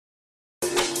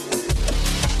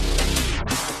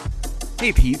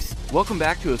Hey peeps, welcome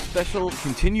back to a special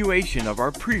continuation of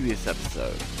our previous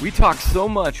episode. We talked so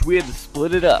much we had to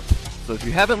split it up. So if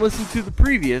you haven't listened to the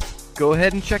previous, go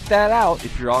ahead and check that out.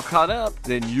 If you're all caught up,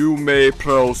 then you may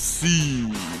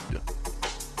proceed.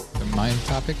 My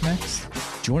topic next?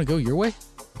 Do you want to go your way?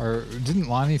 Or didn't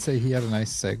Lonnie say he had a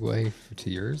nice segue to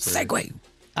yours? Or? Segue.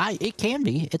 It can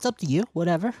be. It's up to you.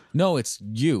 Whatever. No, it's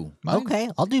you. Mine? Okay,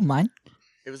 I'll do mine.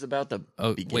 It was about the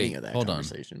beginning of that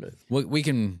conversation. But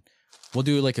We'll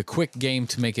do like a quick game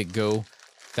to make it go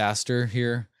faster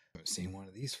here. I haven't seen one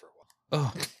of these for a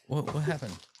while. Oh, what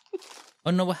happened?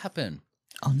 Oh no, what happened?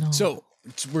 Oh no. So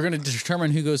we're gonna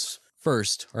determine who goes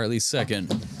first, or at least second.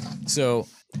 So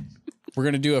we're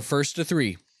gonna do a first to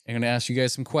three. I'm gonna ask you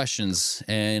guys some questions,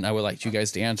 and I would like you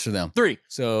guys to answer them. 3.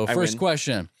 So first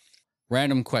question,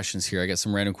 random questions here. I got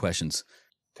some random questions.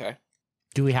 Okay.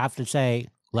 do we have to say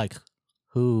like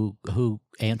who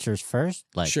answers first?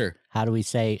 Like, Sure. How do we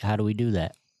do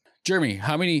that? Jeremy,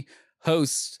 how many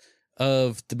hosts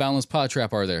of the Balanced Pod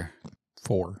Trap are there?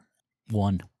 4.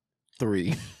 1.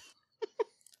 3.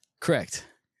 Correct.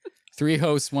 3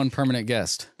 hosts, 1 permanent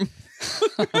guest.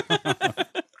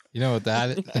 You know what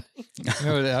that? You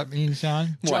know what that means,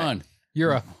 Sean? John,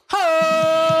 You're a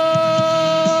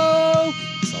ho!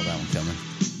 Saw that one coming.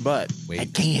 But Wait, I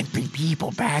can't bring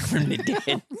people back from the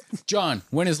dead. John,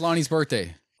 when is Lonnie's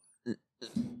birthday?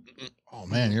 oh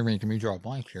man, you're making me draw a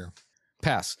blank here.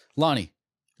 Pass. Lonnie,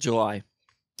 July.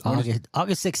 August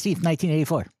 16th,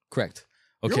 1984. correct.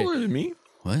 You're Okay. older than me.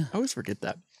 What? I always forget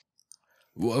that.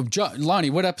 Well, Lonnie,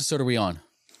 what episode are we on?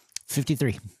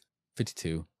 53.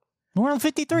 52. We're on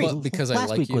 53. But because I last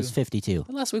like week you- was 52.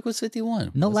 Last week was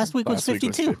 51. No, wasn't last week was Last week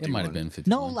was 52. it? It might have been 51.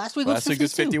 No, last week was Last 52.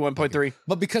 week was 51.3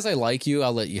 But because I like you,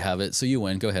 I'll let you have it. So you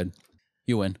win. Go ahead.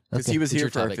 You win. because Okay. he was What's here your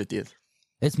for our topic? 50th.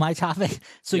 It's my topic.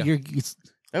 So Yeah.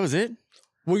 That was it?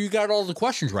 Well, you got all the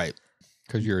questions right.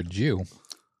 Because you're a Jew.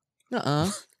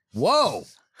 Uh-uh. Whoa.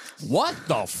 What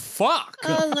the fuck?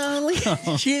 lonely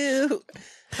you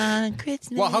on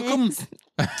Christmas. Well,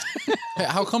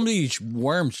 how come these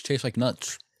worms taste like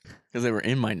nuts? Because they were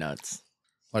in my nuts.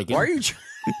 Like, Why are you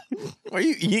why are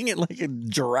you eating it like a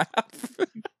giraffe?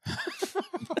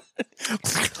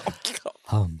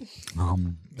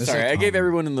 Sorry, I gave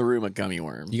everyone in the room a gummy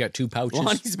worm. You got 2 pouches?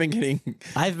 Lonnie's been getting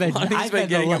I've been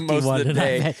getting the him most lucky of the one,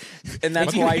 day, and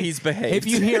that's why he's behaved.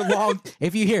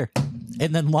 If you hear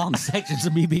and then long sections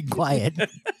of me being quiet.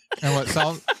 And what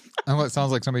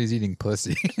sounds like somebody's eating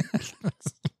pussy.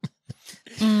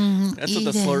 That's what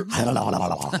the slurp.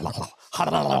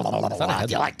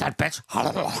 You like that, bitch?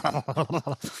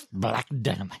 Black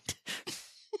dynamite.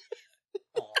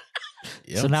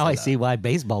 Yep, So now I that. see why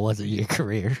baseball wasn't your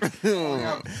career. You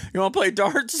want to play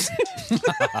darts?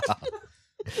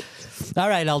 All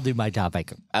right, I'll do my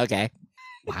topic. Okay.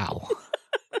 Wow.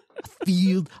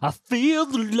 I feel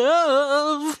the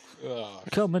love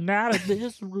coming out of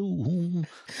this room.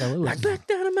 Black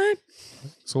dynamite.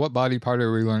 So what body part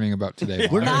are we learning about today?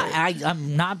 We're Lonnie? not.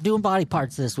 I'm not doing body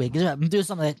parts this week. I'm doing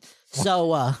something. So,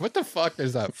 What the fuck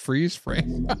is that freeze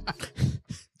frame?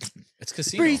 It's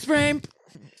casino. Freeze frame.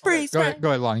 Freeze Go frame.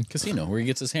 ahead, Lonnie. Casino, where he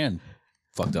gets his hand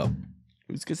fucked up.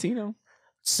 Who's casino?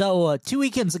 2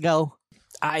 weekends ago,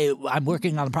 I'm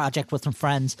working on a project with some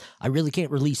friends. I really can't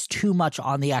release too much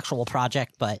on the actual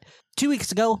project, but 2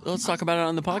 weeks ago, Let's talk about it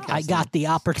on the podcast. I got the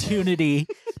opportunity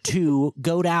to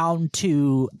go down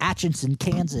to Atchison,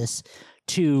 Kansas,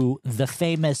 to the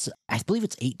famous, I believe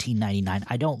it's 1899.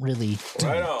 I don't really.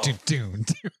 Dude.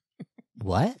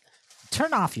 What?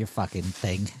 Turn off your fucking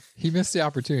thing. He missed the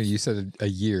opportunity. You said a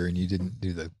year and you didn't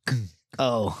do the.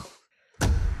 Oh.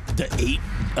 The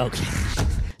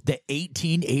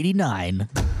 1889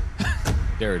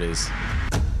 There it is.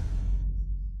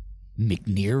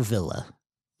 McInteer Villa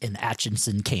in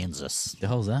Atchison, Kansas. The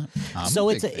hell's that? So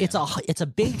it's a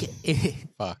big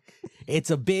Fuck. it's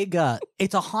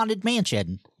a haunted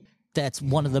mansion that's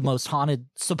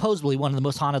supposedly one of the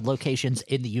most haunted locations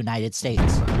in the United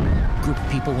States. Group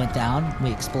of people went down,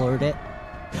 we explored it,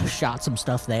 shot some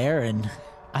stuff there, and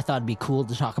I thought it'd be cool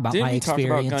to talk about Didn't my we talk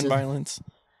about experiences. gun violence?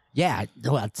 Yeah,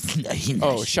 well,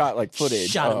 Shot like footage.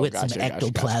 shot it with gotcha, some gotcha,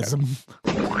 ectoplasm.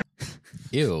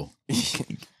 Ew.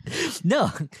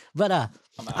 No, but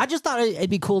I just thought it'd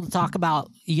be cool to talk about,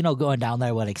 going down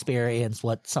there,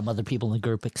 what some other people in the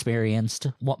group experienced,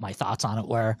 what my thoughts on it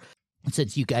were,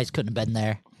 since you guys couldn't have been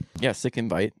there. Yeah, sick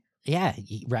invite. Yeah,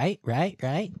 right.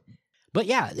 But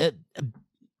yeah, a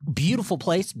beautiful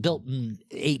place built in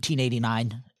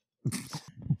 1889.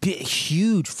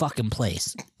 Huge fucking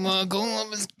place. My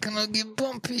golem is gonna get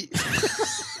bumpy.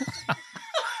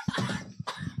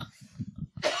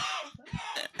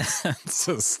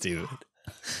 So stupid.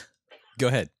 Go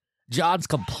ahead. John's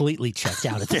completely checked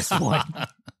out at this point.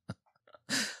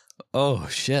 Oh,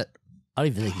 shit. I don't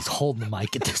even think he's holding the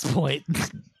mic at this point.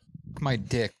 My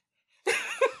dick.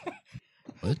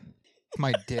 What?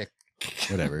 My dick.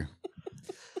 Whatever.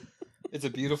 It's a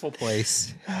beautiful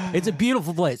place. It's a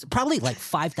beautiful place. Probably like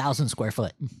 5,000 square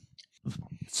foot.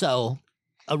 So,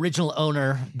 original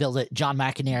owner built it. John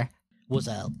McInteer was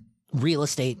a real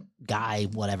estate guy,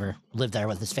 whatever, lived there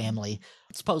with his family.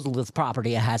 Supposedly the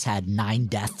property has had 9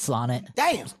 deaths on it.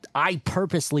 Damn. I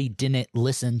purposely didn't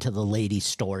listen to the lady's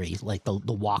story, like the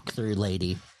walkthrough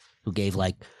lady who gave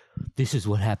like, this is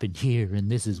what happened here,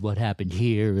 and this is what happened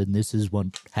here, and this is what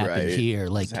happened Right. here.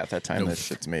 Like, Half that time that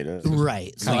shit's made up.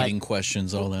 right. So Leading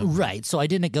questions, all that. right. So I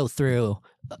didn't go through,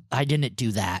 I didn't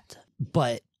do that.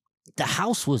 But the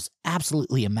house was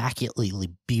absolutely immaculately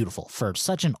beautiful for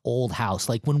such an old house.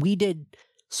 Like when we did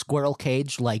Squirrel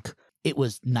Cage, like it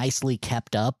was nicely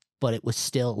kept up, but it was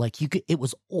still like it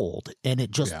was old and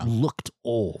it just looked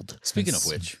old. Speaking of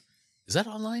which, is that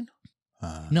online?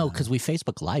 No, because we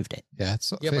Facebook Lived it. Yeah,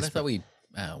 it's Yeah, Facebook. but I thought we,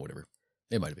 whatever.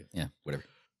 It might have been. Yeah, whatever.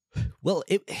 Well,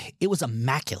 it was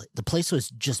immaculate. The place was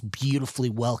just beautifully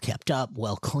well kept up,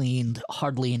 well cleaned,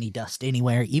 hardly any dust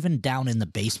anywhere, even down in the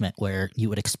basement where you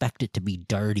would expect it to be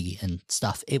dirty and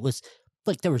stuff. It was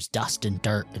like there was dust and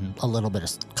dirt and a little bit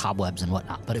of cobwebs and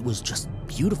whatnot, but it was just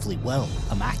beautifully well,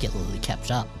 immaculately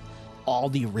kept up. All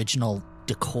the original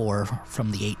decor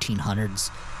from the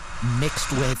 1800s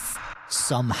mixed with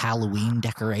some Halloween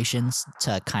decorations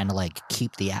to kind of like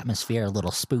keep the atmosphere a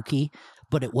little spooky.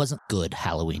 But it wasn't good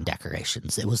Halloween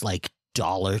decorations. It was like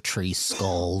Dollar Tree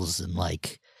skulls and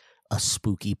like a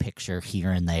spooky picture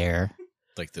here and there.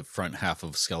 Like the front half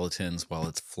of skeletons while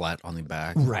it's flat on the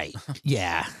back. Right.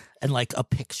 Yeah. And like a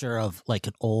picture of like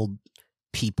an old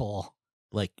people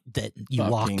like that you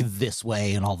walk Fucking. this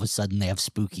way and all of a sudden they have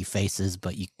spooky faces,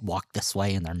 but you walk this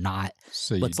way and they're not.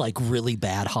 So But it's like really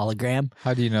bad hologram.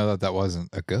 how do you know that that wasn't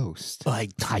a ghost? I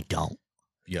don't.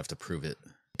 You have to prove it.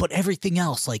 But everything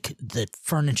else, like the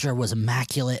furniture was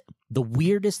immaculate. The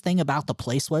weirdest thing about the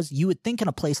place was you would think in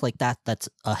a place like that that's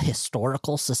a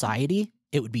historical society,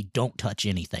 it would be don't touch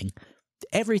anything.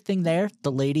 Everything there,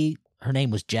 the lady, her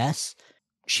name was Jess,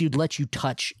 she would let you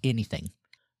touch anything.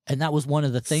 And that was one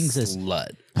of the things is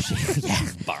Slut.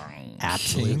 yeah, Bang.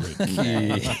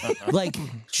 absolutely. Like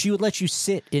she would let you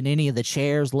sit in any of the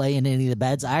chairs, lay in any of the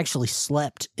beds. I actually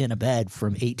slept in a bed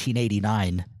from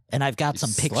 1889 and I've got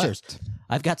some pictures. Slept.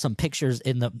 I've got some pictures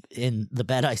in the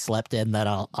bed I slept in that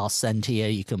I'll send to you.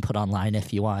 You can put online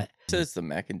if you want. It says the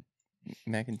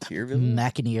McInteer Villa?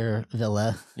 McInteer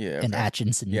Villa Yeah. in okay.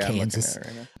 Atchison, Yeah, I'm looking Kansas. at it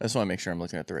right now. I just want to make sure I'm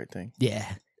looking at the right thing. Yeah,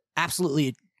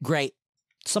 absolutely great.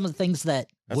 Some of the things that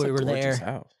That's we a were gorgeous there.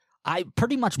 house. I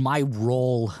pretty much my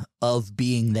role of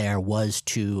being there was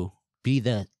to be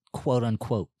the quote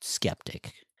unquote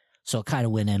skeptic. So it kind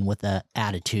of went in with the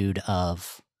attitude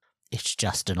of it's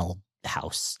just an old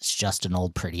house. It's just an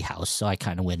old pretty house. So I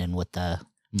kind of went in with the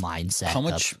mindset. How of-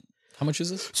 much? How much is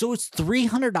this? So it's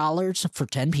 $300 for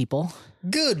 10 people.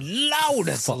 Good Lord,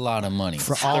 that's a lot of money.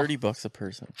 For all $30 a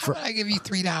person. How about I give you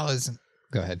 $3?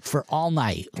 Go ahead. for all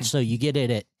night. So you get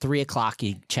it at 3 o'clock,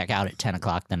 you check out at 10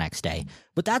 o'clock the next day.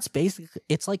 But that's basically,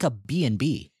 it's like a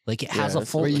B&B. Like it has Yeah, a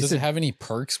that's full, what you Does it have any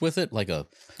perks with it? Like a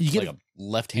you get like a You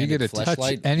left-handed get to touch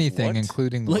fleshlight? anything, What?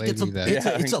 including the Look, lady it's a- that. it's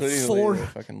a including the lady four- that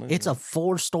fucking lives it's a there.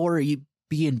 4-story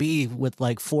B&B with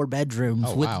like 4 bedrooms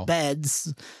Oh, with wow.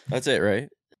 beds. That's it, right?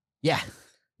 Yeah.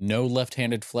 No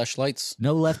left-handed fleshlights?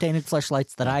 No left-handed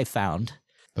fleshlights that I found.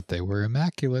 But they were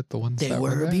immaculate, the ones They that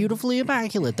were there. beautifully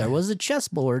immaculate. There was a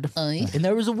chessboard. And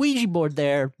there was a Ouija board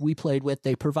there we played with.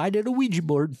 They provided a Ouija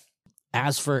board.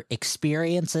 As for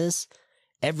experiences,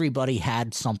 everybody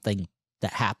had something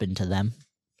that happened to them.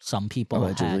 Some people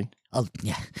Allegedly. had,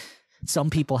 yeah. Some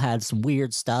people had some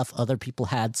weird stuff. Other people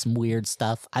had some weird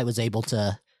stuff. I was able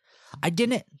to, I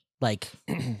didn't like,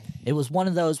 it was one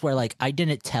of those where like, I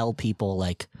didn't tell people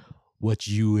like, what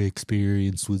you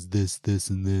experienced was this,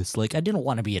 this, and this. Like, I didn't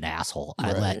want to be an asshole.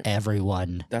 I let Right.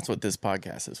 everyone, That's what this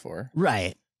podcast is for.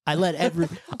 right. I let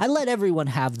everyone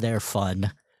have their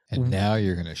fun. And now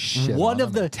you're going to shit One on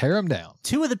of them the- and tear them down.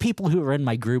 2 of the people who were in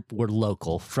my group were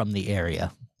local from the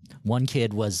area. One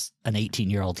kid was an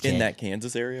 18-year-old kid. In that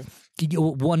Kansas area?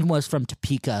 One was from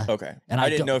Topeka. Okay. And I I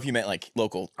didn't don't- know if you meant like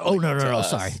local. Oh, like, no, to no,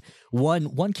 us. sorry.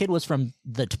 One kid was from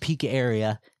the Topeka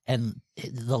area, and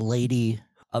the lady,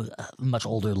 a much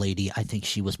older lady, I think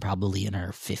she was probably in her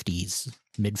 50s,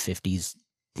 mid-50s,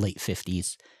 late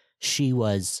 50s. She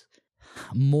was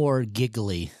more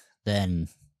giggly than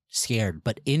scared,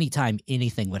 but anytime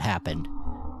anything would happen,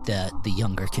 the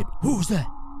younger kid, who was that?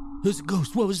 There's a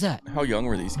ghost. What was that? How young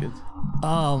were these kids?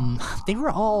 They were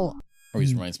all.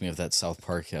 Always reminds me of that South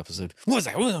Park episode. What was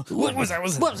that? What was that?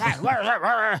 What was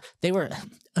that? They were.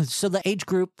 So the age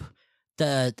group,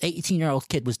 the 18-year-old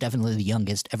kid was definitely the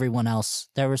youngest. Everyone else,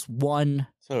 there was one.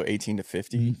 So 18 to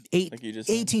 50? Like you just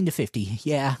said? 18 to 50,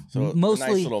 yeah. So mostly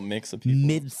a nice little mix of people.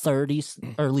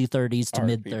 mid-30s, early 30s to Our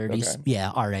mid-30s. okay.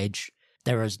 Yeah, our age.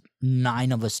 There was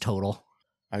 9 of us total.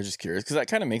 I was just curious because that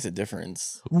kind of makes a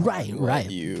difference. Right, What right.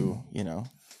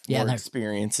 More they're-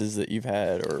 experiences that you've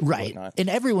had or Right. whatnot. And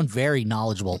everyone very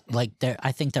knowledgeable. Like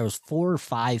I think there was 4 or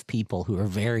 5 people who were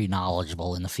very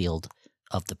knowledgeable in the field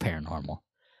of the paranormal.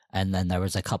 And then there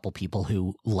was a couple people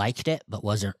who liked it but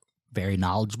wasn't very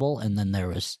knowledgeable. And then there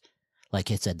was,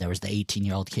 like I said, there was the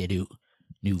 18-year-old kid who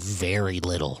knew very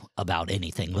little about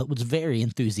anything but was very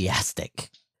enthusiastic.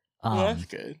 That's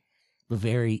good.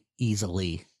 Very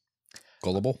easily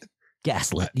Gullible.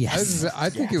 gaslit. Yes. I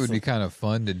think it would be kind of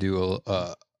fun to do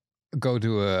go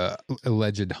to a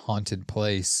alleged haunted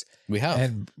place We have.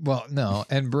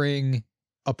 and bring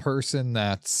a person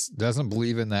that's doesn't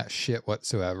believe in that shit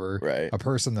whatsoever. Right. A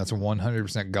person that's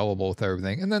 100% gullible with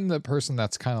everything, and then the person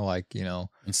that's kind of like, and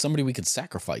somebody we could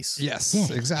sacrifice. yes, Yeah.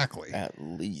 exactly. At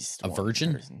least A one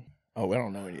virgin? person. Oh, we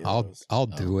don't know any of those. I'll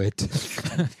do it.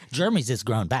 Jeremy's has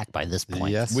grown back by this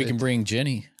point. Yes, We can bring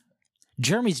Jenny.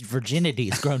 Jeremy's virginity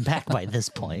has grown back by this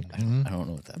point. I don't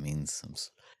know what that means.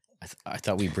 I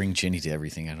thought we bring Jenny to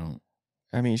everything. I don't.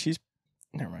 I mean, she's.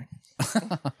 Never mind.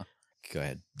 Go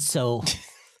ahead. So,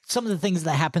 some of the things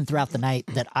that happened throughout the night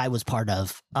that I was part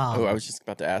of. Oh, I was just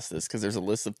about to ask this because there's a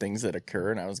list of things that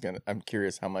occur, and I'm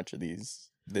curious how much of these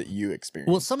that you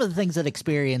experienced. Well, some of the things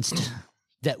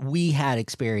that we had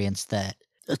experienced that.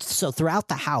 So throughout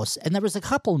the house, and there was a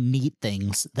couple neat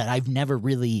things that I've never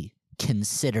really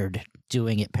considered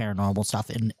doing it paranormal stuff,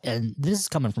 and this is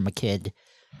coming from a kid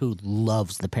who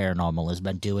loves the paranormal, has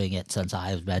been doing it since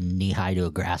I've been knee high to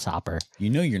a grasshopper.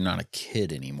 You're not a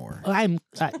kid anymore.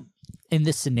 In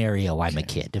this scenario, I'm a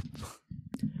kid.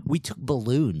 We took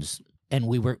balloons and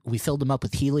we filled them up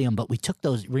with helium, but we took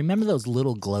those. Remember those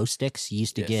little glow sticks you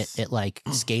used to Yes. get at like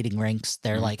skating rinks?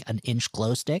 They're like an inch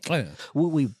glow stick. Oh, yeah.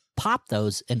 We popped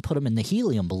those and put them in the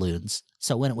helium balloons.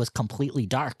 So when it was completely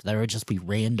dark, there would just be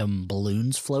random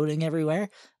balloons floating everywhere,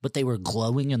 but they were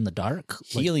glowing in the dark.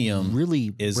 like, Helium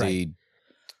really is bright.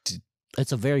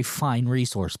 It's a very fine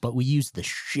resource, but we used the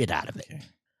shit out of it.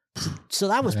 Okay. So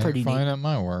that was pretty fine neat. at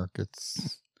my work.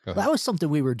 It's go ahead. That was something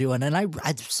we were doing, and I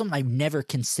something I've never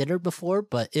considered before,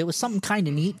 but it was something kind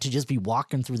of neat to just be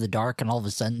walking through the dark and all of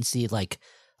a sudden see like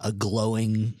a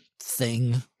glowing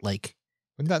thing like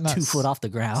Wouldn't that not 2 foot off the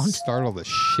ground. startle the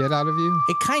shit out of you?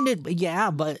 It kind of,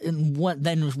 yeah, but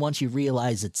then once you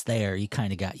realize it's there, you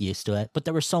kind of got used to it. But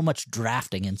there was so much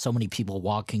drafting and so many people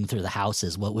walking through the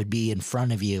houses. What would be in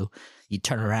front of you, you'd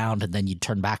turn around and then you'd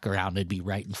turn back around. It'd be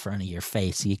right in front of your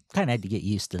face. You kind of had to get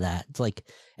used to that. It's like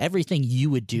everything you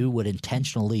would do would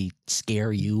intentionally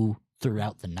scare you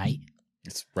throughout the night.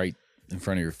 It's right in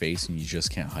front of your face, and you just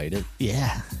can't hide it.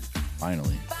 Yeah.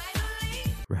 Finally.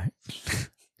 Right.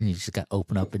 You just got to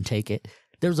open up and take it.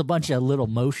 There was a bunch of little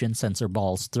motion sensor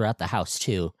balls throughout the house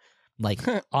too, like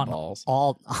on Balls.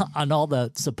 all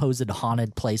the supposed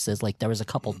haunted places. Like there was a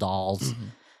couple dolls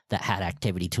that had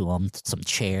activity to them, some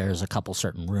chairs, a couple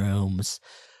certain rooms,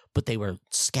 but they were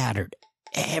scattered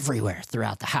everywhere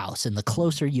throughout the house. And the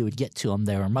closer you would get to them,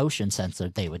 they were motion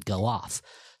censored. They would go off.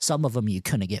 Some of them you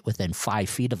couldn't get within 5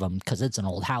 feet of them because it's an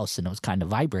old house and it was kind of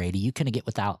vibrating. You couldn't get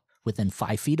within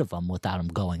 5 feet of them without them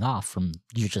going off from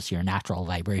just your natural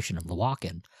vibration of the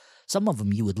walk-in. Some of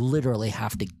them you would literally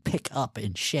have to pick up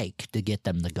and shake to get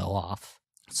them to go off.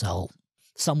 So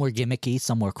some were gimmicky,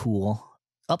 some were cool.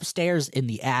 Upstairs in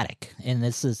the attic, and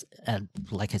this is,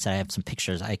 like I said, I have some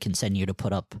pictures I can send you to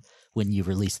put up when you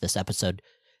release this episode.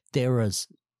 There was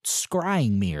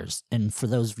scrying mirrors, and for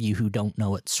those of you who don't know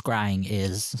what scrying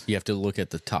is, You have to look at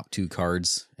the top 2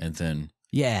 cards, and then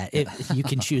yeah, you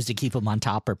can choose to keep them on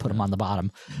top or put them on the bottom.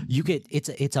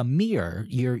 It's a mirror.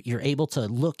 You're able to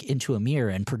look into a mirror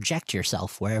and project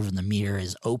yourself wherever the mirror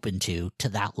is open to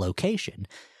that location.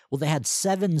 Well, they had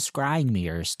 7 scrying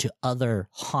mirrors to other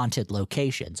haunted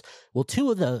locations. Well,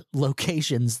 2 of the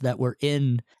locations that were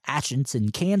in Atchison,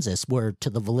 Kansas were to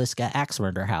the Villisca Axe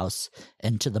Murder House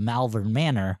and to the Malvern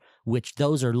Manor, which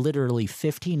those are literally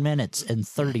 15 minutes and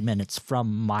 30 minutes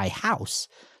from my house.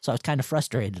 So I was kind of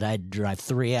frustrated. I had to drive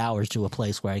 3 hours to a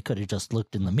place where I could have just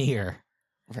looked in the mirror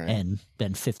Right. and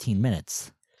been 15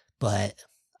 minutes. But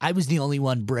I was the only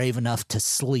one brave enough to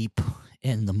sleep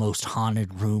in the most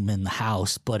haunted room in the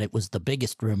house, but it was the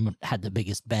biggest room, had the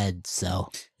biggest bed,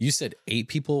 so you said 8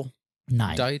 people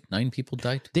 9. died? 9 people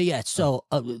died? So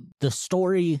the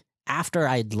story after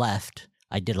I'd left,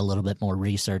 I did a little bit more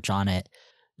research on it.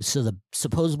 So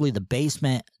supposedly the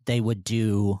basement, they would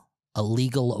do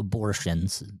illegal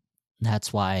abortions.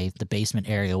 That's why the basement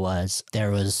area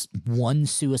there was one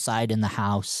suicide in the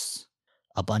house,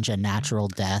 a bunch of natural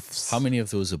deaths. How many of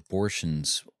those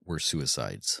abortions were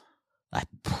suicides?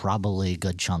 Probably a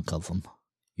good chunk of them.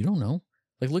 You don't know.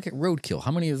 Like, look at roadkill.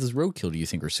 How many of those roadkill do you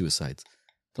think are suicides?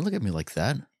 Don't look at me like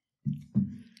that.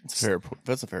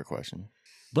 That's a fair question.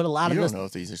 But a lot you of don't know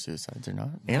if these are suicides or not.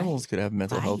 Animals could have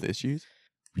mental health issues.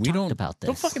 We talked about this.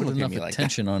 Don't fucking Put look at enough me like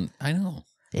attention on. I know.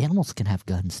 Animals can have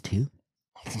guns too.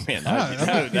 Man,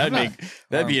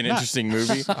 that'd be an interesting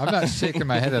movie. I'm not shaking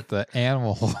my head at the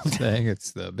animal thing.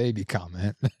 It's the baby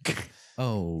comment.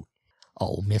 Oh,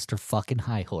 Mr. fucking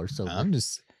High Horse. I'm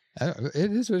just.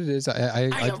 It is what it is.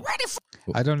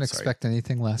 I don't expect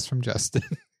anything less from Justin.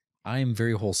 I am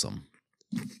very wholesome.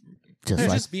 Just You're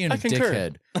like just being a concur.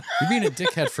 dickhead. You're being a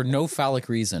dickhead for no phallic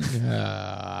reason.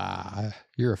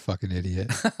 You're a fucking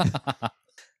idiot.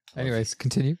 Anyways,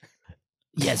 continue.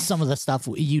 yeah, some of the stuff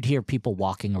you'd hear people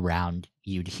walking around.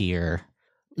 You'd hear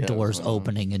doors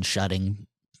opening and shutting.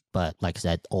 But like I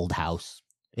said, old house.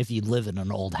 If you live in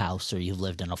an old house or you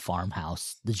lived in a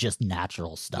farmhouse, it's just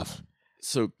natural stuff.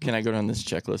 So can I go down this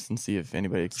checklist and see if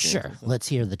anybody experienced Sure, this? let's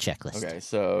hear the checklist. Okay,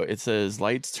 so it says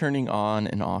lights turning on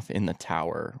and off in the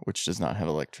tower, which does not have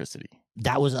electricity.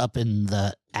 That was up in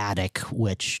the attic,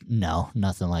 which no,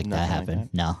 nothing like that Nothing like happened.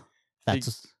 No,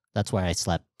 that's where I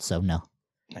slept. So no,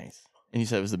 Nice. And you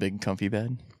said it was a big comfy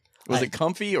bed? Was it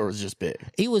comfy or was it just big?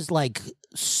 it was like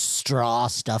straw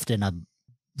stuffed in a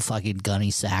fucking gunny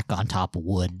sack on top of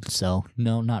wood. So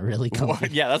no, not really comfy.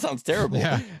 What? Yeah, that sounds terrible.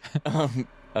 Yeah.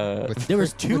 There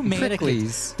was two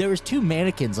mannequins. pricklies. There was two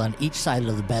mannequins on each side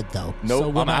of the bed, though. Nope, so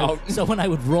when I'm out. So when I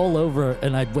would roll over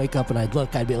and I'd wake up and I'd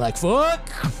look, I'd be like, "Fuck!"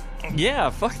 Yeah,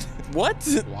 fuck. What?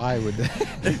 Why would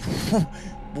they?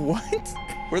 What?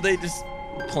 Were they just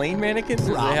plain mannequins?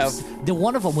 Or they have... The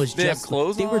one of them was they have just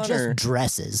clothes They were on, just or-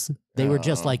 dresses. They were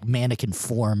just like mannequin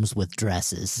forms with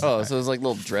dresses. Oh, so it was like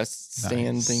little dress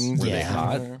stand Nice. things. Were they Yeah.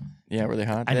 hot? Yeah, were they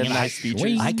hot? I They mean, had nice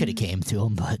features. I could have came to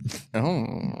them, but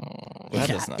That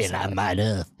does not and I sound might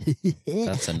have.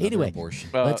 That's another Anyway, abortion.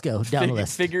 let's go down the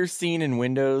list. Figures seen in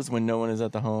windows when no one is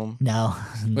at the home. No,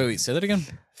 Wait, say that again.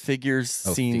 Figures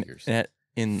seen figures.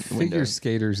 in Figure windows.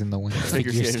 skaters in the window.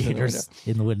 Figure figure skaters in the skaters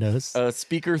in the windows.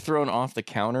 Speaker thrown off the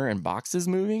counter and boxes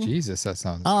moving. Jesus, that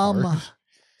sounds hard.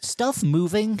 Stuff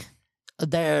moving.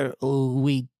 There,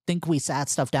 we think we sat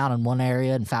stuff down in one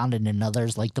area and found it in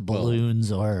others, like the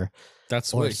balloons or.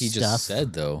 That's Or what he stuff. just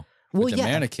said, though. Well, With the yeah.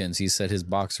 mannequins, he said his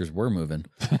boxers were moving.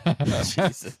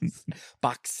 Jesus.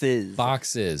 Boxes.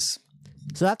 Boxes.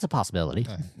 So that's a possibility.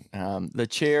 The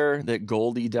chair that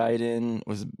Goldie died in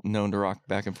was known to rock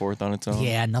back and forth on its own.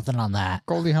 Yeah, nothing on that.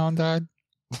 Goldie Hawn died.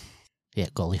 Yeah,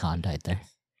 Goldie Hawn died there.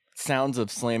 Sounds of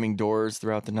slamming doors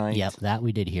throughout the night. Yep, that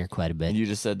we did hear quite a bit. And you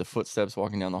just said the footsteps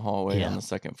walking down the hallway Yeah. on the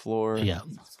second floor. Yeah.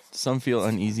 Some feel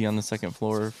uneasy on the second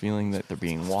floor, feeling that they're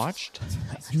being watched.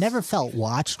 Never felt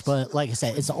watched, but like I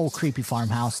said, it's an old creepy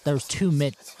farmhouse. There's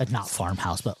not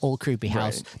farmhouse, but old creepy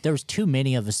house. Right. There was too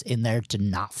many of us in there to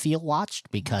not feel watched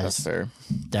That's because fair.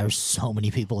 there's so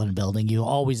many people in a building. You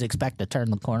always expect to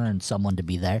turn the corner and someone to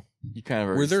be there. You kind of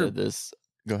already said this.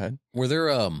 Go ahead. Were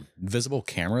there visible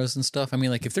cameras and stuff? I mean,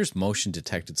 like if there's motion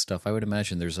detected stuff, I would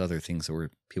imagine there's other things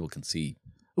where people can see.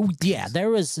 Ooh, yeah,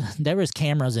 there was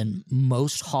cameras in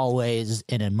most hallways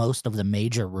and in most of the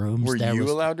major rooms. Were there you was,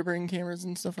 allowed to bring cameras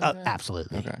and stuff like that?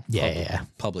 Absolutely. Okay. Yeah.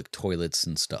 Public toilets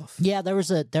and stuff Yeah, there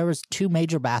was two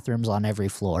major bathrooms on every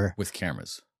floor. with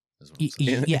cameras. is what I'm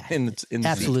saying. Yeah, In the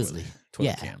absolutely. Toilet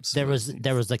Yeah, cams. there was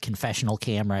the confessional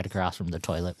cam right across from the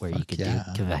toilet where you Fuck could yeah.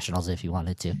 do confessionals if you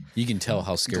wanted to. You can tell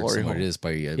how scared Glory someone hole. is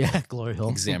by Yeah, glory hole.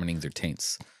 examining their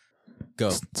taints.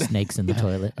 Go. Snakes in the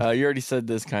toilet. You already said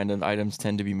this kind of items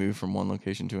tend to be moved from one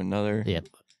location to another. Yep.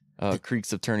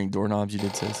 Creaks of turning doorknobs. You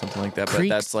did say something like that, but Creaks-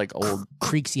 that's like old.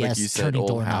 Creaks, like yes, you said, turning old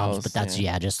doorknobs, house, but that's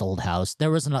yeah. just old house.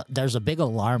 There's a big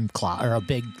alarm clock or a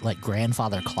big like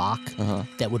grandfather clock Uh-huh.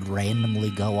 that would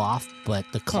randomly go off, but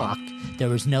the clock there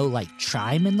was no like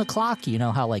chime in the clock. You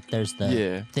know how like there's the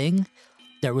Yeah. thing.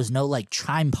 There was no like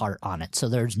chime part on it, so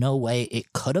there's no way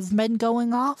it could have been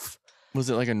going off. Was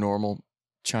it like a normal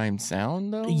chime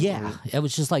sound though? Yeah, it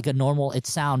was just like a normal. It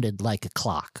sounded like a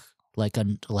clock, like a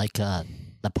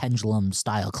the pendulum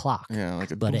style clock. Or- yeah,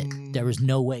 like a. But there was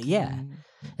no way. Yeah,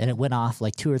 and it went off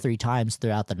like 2 or 3 times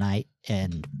throughout the night,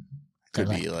 and could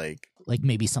like, be like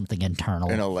maybe something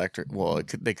internal. an electric. Well,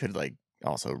 they could like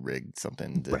also rig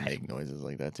something to Right. make noises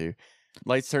like that too.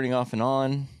 Lights turning off and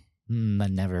on. I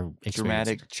never experienced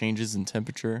Dramatic changes in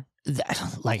temperature.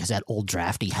 like I said, old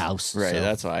drafty house. Right. so-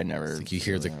 That's why I never. It's like you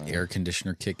hear the air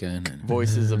conditioner kick in. And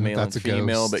voices of male and That's a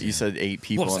female, ghost. but you said 8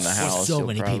 people in the house. So you'll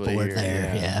many people probably were hear,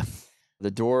 there. Yeah. The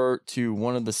door to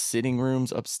one of the sitting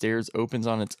rooms upstairs opens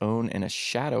on its own, and a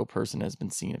shadow person has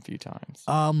been seen a few times.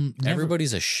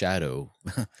 everybody's a shadow.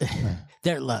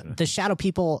 The shadow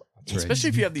people. That's right. Especially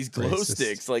if you have these glow Racist.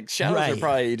 sticks. Like, shadows are Right.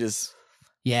 probably just,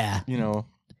 Yeah.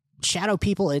 Shadow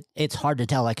people, it's hard to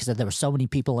tell. Like I said, there were so many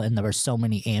people and there were so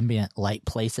many ambient light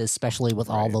places, especially with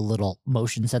all Right. the little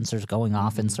motion sensors going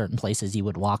off in certain places you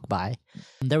would walk by.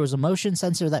 There was a motion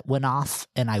sensor that went off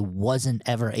and I wasn't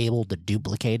ever able to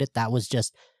duplicate it. That was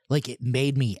just like, it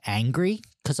made me angry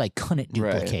because I couldn't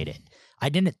Right. duplicate it. I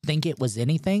didn't think it was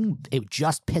anything. It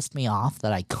just pissed me off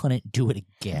that I couldn't do it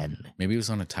again. Maybe it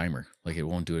was on a timer. Like it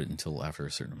won't do it until after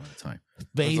a certain amount of time. it's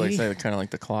like Baby. kind of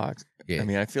like the clock. Yeah. I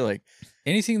mean, I feel like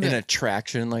Anything an that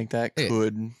attraction like that Yeah.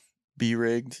 could be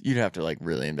rigged. You'd have to like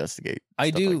really investigate. I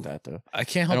stuff do- like that though. I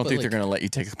can't I help. don't think but, they're gonna let you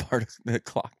take apart the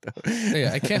clock though.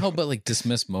 Yeah, I can't help but like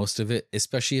dismiss most of it,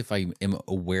 especially if I am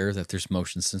aware that there's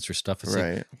motion sensor stuff. It's like,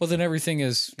 Right. well, then everything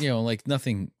is, like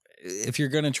nothing. If you're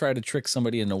going to try to trick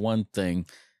somebody into one thing,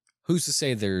 who's to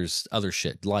say there's other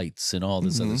shit, lights and all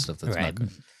this other Mhm. stuff that's Right. not good?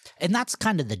 And that's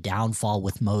kind of the downfall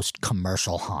with most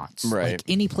commercial haunts. Right. Like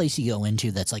any place you go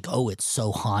into that's like, oh, it's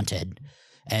so haunted.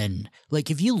 And like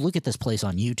if you look at this place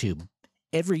on YouTube,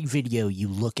 every video you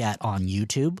look at on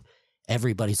YouTube,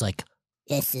 everybody's like,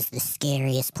 This is the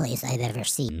scariest place I've ever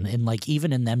seen. and like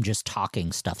even in them just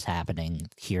talking, stuff's happening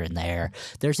here and there.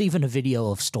 There's even a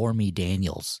video of Stormy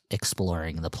Daniels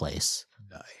exploring the place,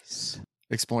 Nice.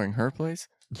 Exploring her place.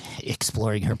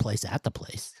 exploring her place at the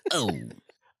place. Oh,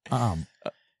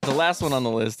 The last one on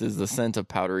the list is the scent of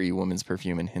powdery woman's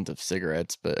perfume and hint of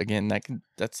cigarettes. But again,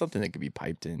 that's something that could be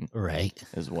piped in Right.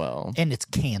 as well. And it's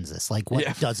Kansas. Like what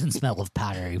Yeah. doesn't smell of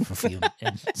powdery perfume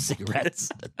and cigarettes?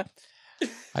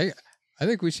 I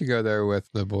think we should go there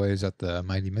with the boys at the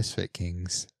Mighty Misfit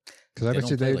Kings. Because I They bet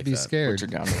you don't play they'd like be that. Which scared. are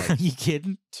down to Are like you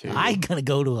kidding? 2. I gonna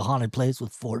go to a haunted place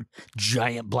with 4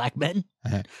 giant black men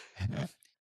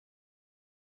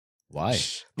why?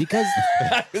 because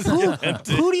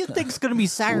who do you think's gonna be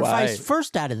sacrificed Why?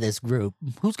 first out of this group?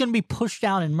 Who's gonna be pushed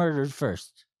down and murdered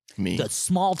first? Me. The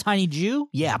small tiny Jew?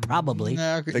 Yeah, probably.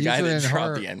 No, The guy that in dropped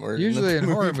horror, the N-word. usually in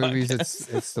the horror movie movies,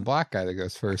 podcast. it's the black guy that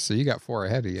goes first. So you got 4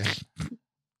 ahead of you.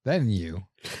 Then you.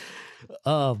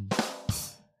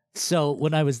 So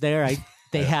when I was there,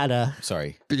 they had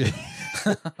Sorry.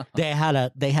 they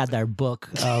had their book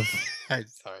of I'm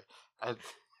sorry.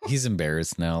 He's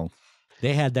embarrassed now.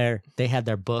 they had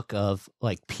their book of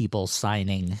like people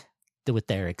signing with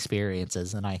their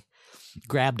experiences, and I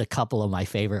grabbed a couple of my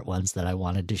favorite ones that I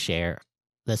wanted to share.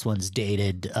 This one's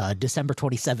dated December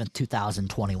 27th,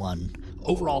 2021.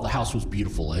 Overall, the house was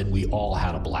beautiful and we all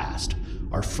had a blast.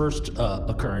 Our first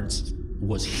occurrence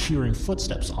was hearing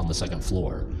footsteps on the second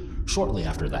floor. Shortly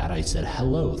after that, I said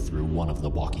hello through one of the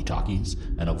walkie-talkies,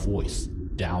 and a voice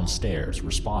downstairs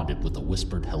responded with a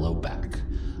whispered hello back.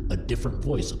 A different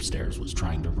voice upstairs was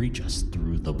trying to reach us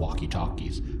through the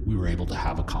walkie-talkies. We were able to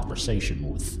have a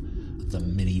conversation with the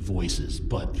many voices,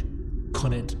 but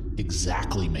couldn't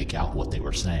exactly make out what they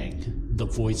were saying. The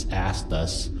voice asked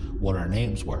us what our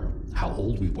names were, how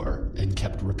old we were, and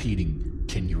kept repeating,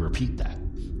 "Can you repeat that?"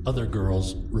 Other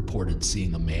girls reported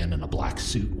seeing a man in a black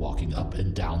suit walking up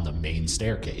and down the main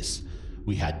staircase.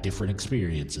 We had different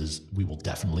experiences. We will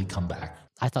definitely come back.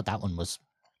 I thought that one was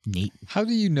neat. How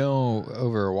do you know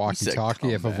over a said walkie-talkie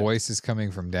if a comeback. voice is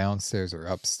coming from downstairs or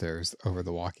upstairs over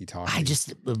the walkie-talkie? I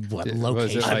just what Was it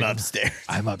location? like- I'm upstairs.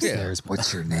 I'm upstairs.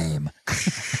 What's your name?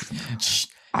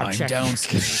 I'm checking-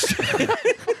 downstairs.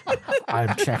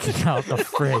 I'm checking out the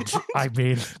fridge. I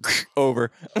mean,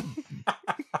 Over.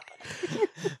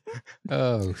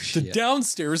 Oh The shit!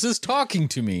 downstairs is talking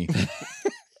to me.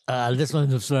 this one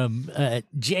was from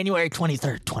January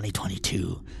 23rd,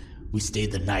 2022. We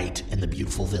stayed the night in the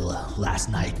beautiful villa. Last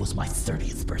night was my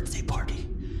 30th birthday party.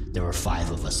 There were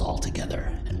 5 of us all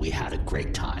together, and we had a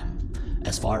great time.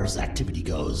 As far as activity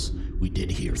goes, we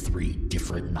did hear 3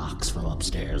 different knocks from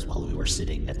upstairs while we were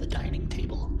sitting at the dining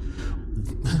table.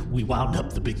 We wound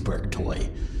up the Big Bird toy,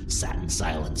 sat in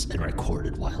silence, and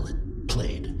recorded while it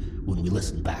played. When we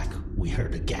listened back, we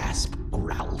heard a gasp,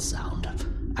 growl sound.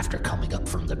 After coming up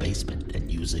from the basement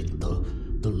and using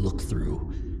the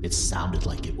look-through, it sounded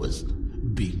like it was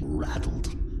being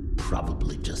rattled.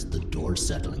 Probably just the door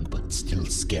settling, but still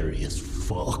scary as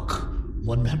fuck.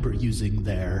 One member using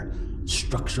their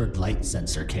structured light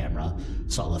sensor camera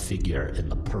saw a figure in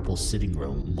the purple sitting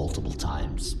room multiple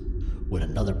times. When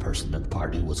another person in the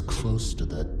party was close to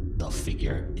the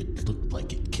figure, it looked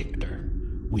like it kicked her.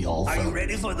 We all Are felt, you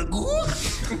ready for the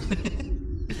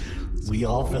we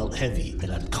all felt heavy and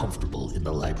uncomfortable in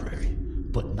the library,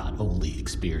 but not only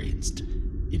experienced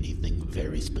anything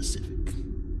very specific.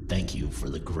 Thank you for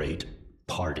the great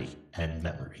party and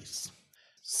memories.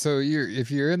 So if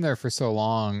you're in there for so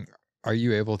long, are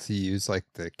you able to use like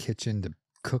the kitchen to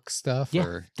cook stuff? Yeah,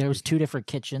 Or there was 2 different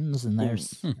kitchens, and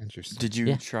there's. interesting. Did you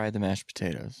Yeah. try the mashed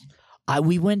potatoes?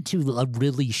 We went to a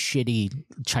really shitty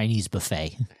Chinese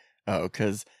buffet. Oh,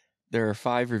 because there are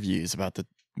 5 reviews about the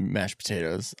mashed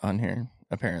potatoes on here,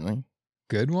 apparently.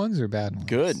 Good ones or bad ones?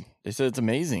 Good. They said it's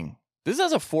amazing. This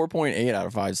has a 4.8 out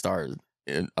of 5 stars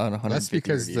on 150 That's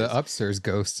because reviews. the upstairs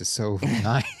ghost is so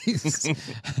nice.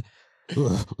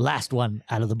 Ugh, last one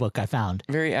out of the book I found.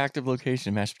 Very active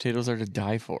location. Mashed potatoes are to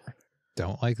die for.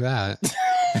 Don't like that.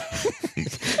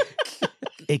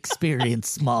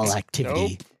 Experienced small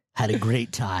activity. Had a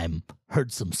great time.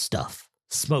 Heard some stuff.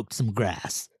 Smoked some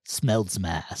grass. Smelled some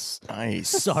ass. Nice.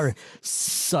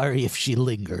 Sorry if she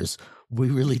lingers. We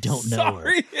really don't know her.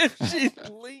 Sorry if she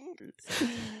lingers.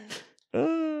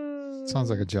 Sounds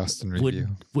like a Justin review.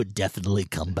 Would definitely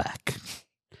come back.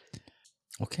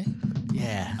 Okay.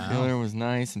 Yeah. Taylor was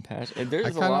nice and passionate.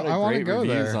 There's I a lot wanna of great go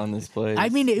reviews there. on this place. I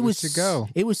mean, We should go.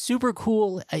 It was super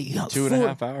cool.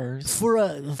 2.5 hours. For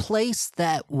a place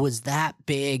that was that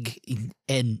big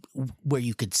and where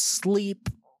you could sleep,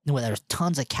 where there's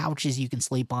tons of couches you can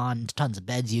sleep on, tons of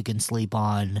beds you can sleep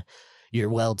on. You're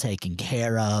well taken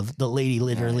care of. The lady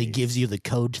literally Nice. gives you the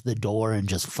code to the door and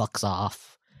just fucks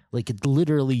off. Like it's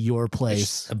literally your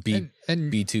place. A B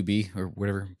And B2B or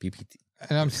whatever BPT.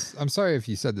 And I'm sorry if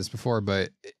you said this before, but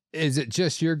is it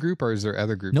just your group or is there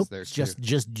other groups Nope, there just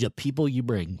too? the people you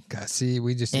bring. God, see,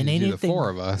 we just And need to do the anything- 4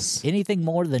 of us. Anything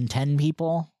more than 10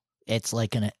 people, it's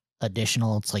like an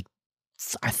additional. It's like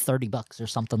 $30 or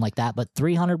something like that. But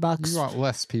 $300. You want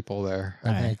less people there, I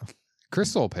All right. think.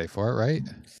 Crystal will pay for it, right?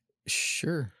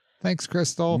 Sure. Thanks,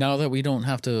 Crystal. Now that we don't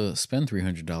have to spend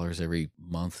 $300 every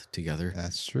month together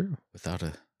That's true. without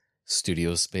a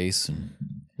studio space and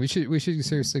We should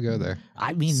seriously go there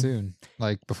I mean, soon,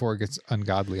 like before it gets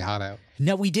ungodly hot out.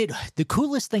 no, we did. The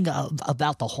coolest thing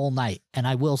about the whole night, and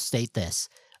I will state this,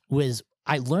 was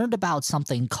I learned about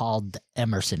something called the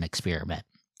Emerson experiment.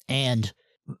 And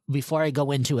before I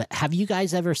go into it, have you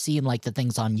guys ever seen like the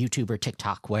things on YouTube or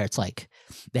TikTok where it's like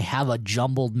they have a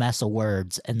jumbled mess of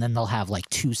words and then they'll have like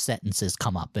 2 sentences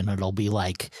come up and it'll be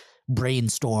like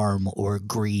brainstorm or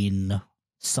green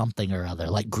something or other,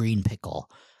 like green pickle.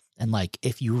 And like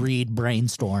if you read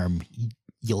brainstorm,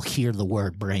 you'll hear the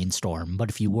word brainstorm. But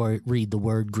if you read the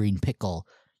word green pickle,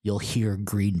 you'll hear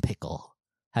green pickle.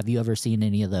 Have you ever seen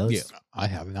any of those? Yeah. I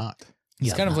have not.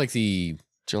 it's kind of like the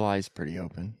July's pretty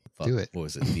open. Do it. What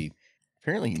was it? The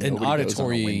Apparently, an nobody goes on a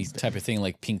auditory Wednesday. type of thing,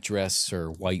 like pink dress or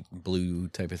white blue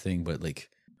type of thing. But like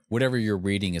whatever you're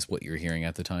reading is what you're hearing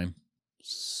at the time.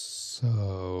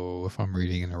 So if I'm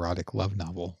reading an erotic love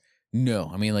novel, No,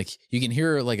 I mean like you can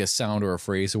hear like a sound or a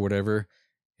phrase or whatever,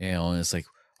 and it's like,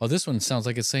 oh, this one sounds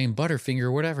like it's saying Butterfinger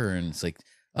or whatever, and it's like,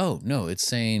 oh no, it's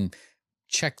saying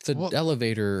check the Well-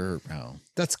 elevator. Oh,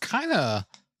 that's kind of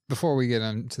before we get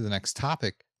on to the next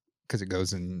topic, because it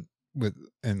goes in with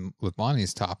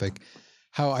Lonnie's topic.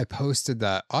 How I posted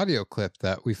that audio clip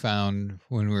that we found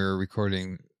when we were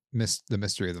recording the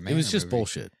Mystery of the Man. it was just movie.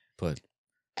 bullshit. But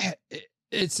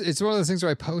It's one of those things where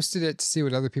I posted it to see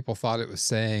what other people thought it was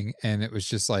saying, and it was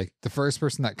just like the first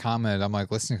person that commented, I'm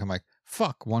like listening, I'm like,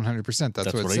 fuck, 100%, that's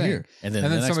what it's I saying. hear. And then,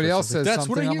 And the then next somebody person else says, says that's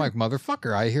what I something, I'm hear. like,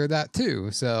 motherfucker, I hear that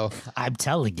too. So I'm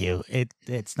telling you,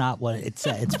 it's not what it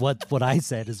said. It's what I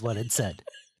said is what it said.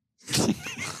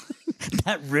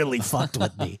 That really fucked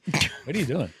with me. What are you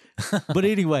doing? But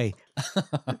anyway,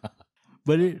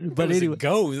 but anyway,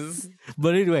 goes.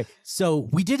 but anyway, so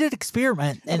we did an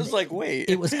experiment, I and was like, wait.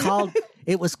 it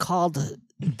was called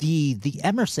the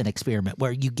Emerson experiment,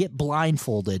 where you get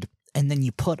blindfolded and then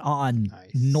you put on Nice.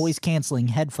 noise canceling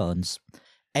headphones,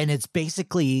 and it's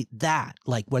basically that,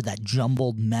 like where that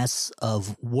jumbled mess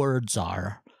of words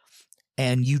are.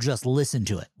 And you just listen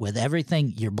to it with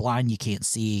everything. You're blind, you can't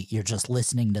see. You're just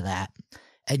listening to that.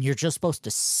 And you're just supposed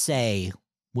to say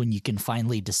when you can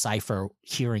finally decipher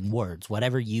hearing words,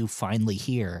 whatever you finally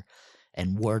hear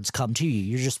and words come to you,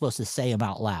 you're just supposed to say them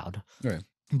out loud. Right.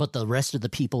 But the rest of the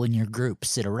people in your group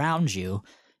sit around you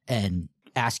and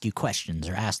ask you questions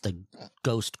or ask the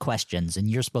ghost questions, and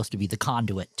you're supposed to be the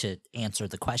conduit to answer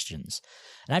the questions.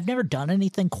 And I've never done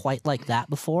anything quite like that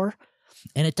before.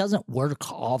 And it doesn't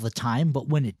work all the time, but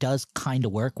when it does kind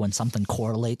of work, when something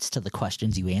correlates to the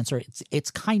questions you answer, it's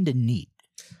kind of neat.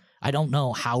 I don't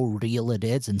know how real it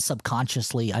is, and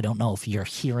subconsciously, I don't know if you're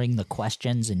hearing the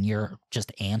questions and you're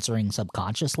just answering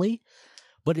subconsciously,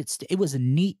 but it was a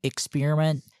neat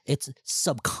experiment. It's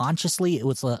subconsciously, it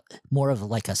was more of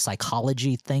like a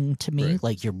psychology thing to me, Right.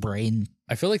 like your brain.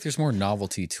 I feel like there's more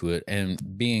novelty to it,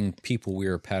 and being people, we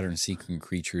are pattern-seeking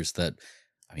creatures that,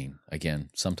 I mean, again,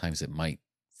 sometimes it might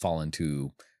fall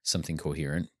into something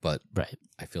coherent, but Right.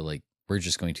 I feel like we're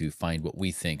just going to find what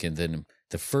we think, and then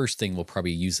the first thing we'll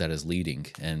probably use that as leading,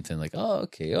 and then like, oh,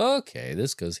 okay,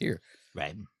 this goes here.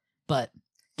 Right. But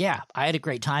yeah, I had a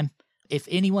great time. If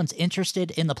anyone's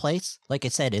interested in the place, like I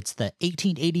said, it's the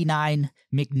 1889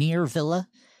 McInteer Villa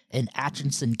in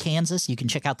Atchison, Kansas. You can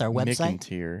check out their website.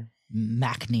 McInteer.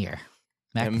 McInteer.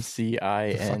 McInteer.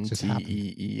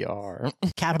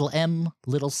 Capital M,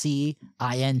 little c,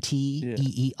 INTEER.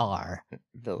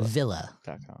 Villa.com. Villa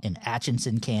in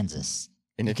Atchison, Kansas.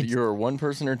 And You if can- you're one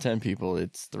person or 10 people,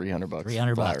 it's $300.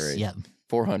 $300. flat rate. Yep.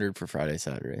 $400 for Friday,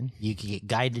 Saturday. You can get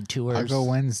guided tours. I'll go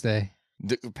Wednesday.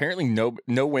 Apparently, no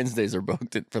Wednesdays are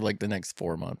booked for like the next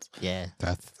 4 months. Yeah.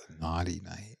 That's the naughty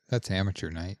night. That's amateur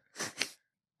night.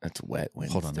 That's wet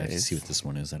Wednesdays. Hold on, I have to see what this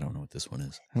one is. I don't know what this one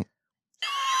is.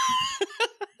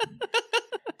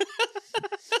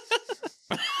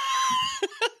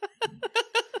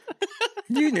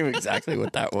 You knew exactly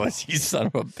what that was, you son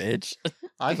of a bitch.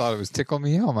 I thought it was Tickle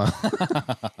Me Elmo.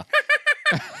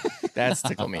 That's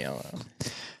Tickle Me Elmo.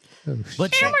 Oh,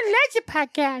 But shit. likes a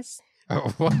podcast.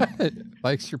 Oh, what?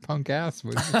 Likes your punk ass.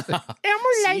 What did you say? Elmo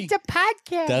likes a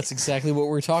podcast. That's exactly what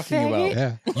we're talking about.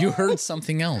 Yeah. You heard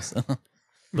something else.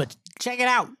 But check it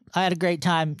out. I had a great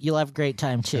time. You'll have a great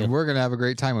time too. And we're going to have a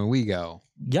great time when we go.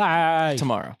 Yay!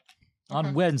 Tomorrow.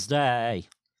 On Wednesday.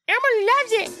 Elmo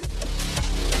loves it.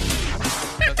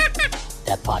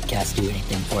 That podcast do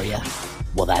anything for you?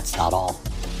 Well, that's not all.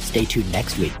 Stay tuned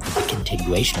next week for the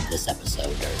continuation of this episode,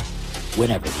 or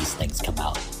whenever these things come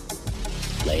out.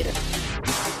 Later.